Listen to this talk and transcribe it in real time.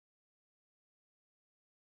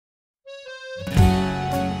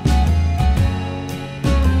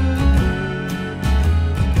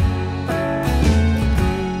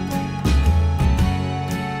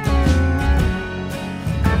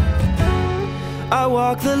I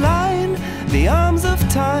walk the line, the arms of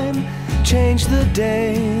time, change the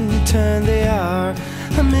day, turn the hour.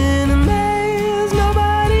 I'm in a maze,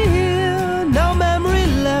 nobody here, no memory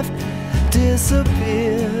left,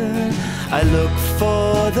 disappear. I look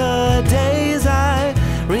for the days I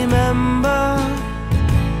remember,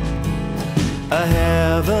 a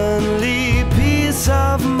heavenly piece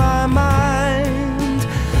of my mind.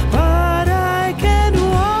 But I can't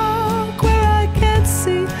walk where I can't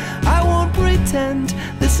see. I won't pretend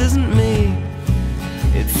this isn't me.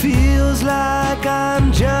 It feels like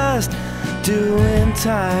I'm just doing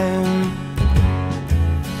time.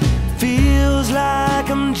 Feels like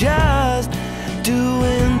I'm just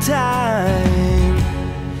doing time.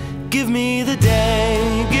 Give me the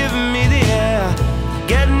day, give me the air,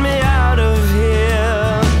 get me out of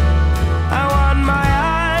here. I want my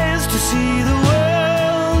eyes to see the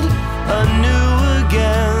world anew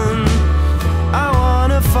again. I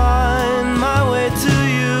wanna find my way to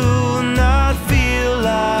you, not feel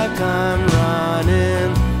like I'm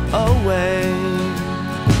running away.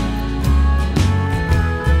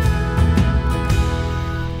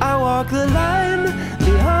 I walk the line,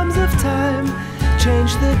 the arms of time,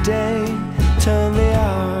 change the day, turn the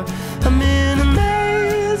hour. I'm in a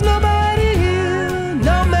maze, nobody here,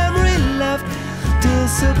 no memory left,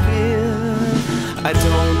 disappear. I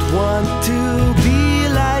don't want to be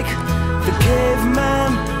like the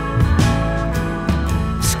caveman,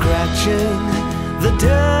 scratching the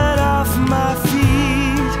dirt off my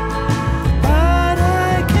feet. But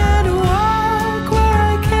I can't walk where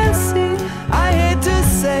I can't see. I hate to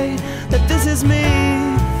say that this is me.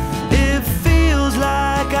 It feels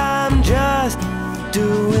like I'm just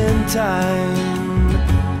doing time.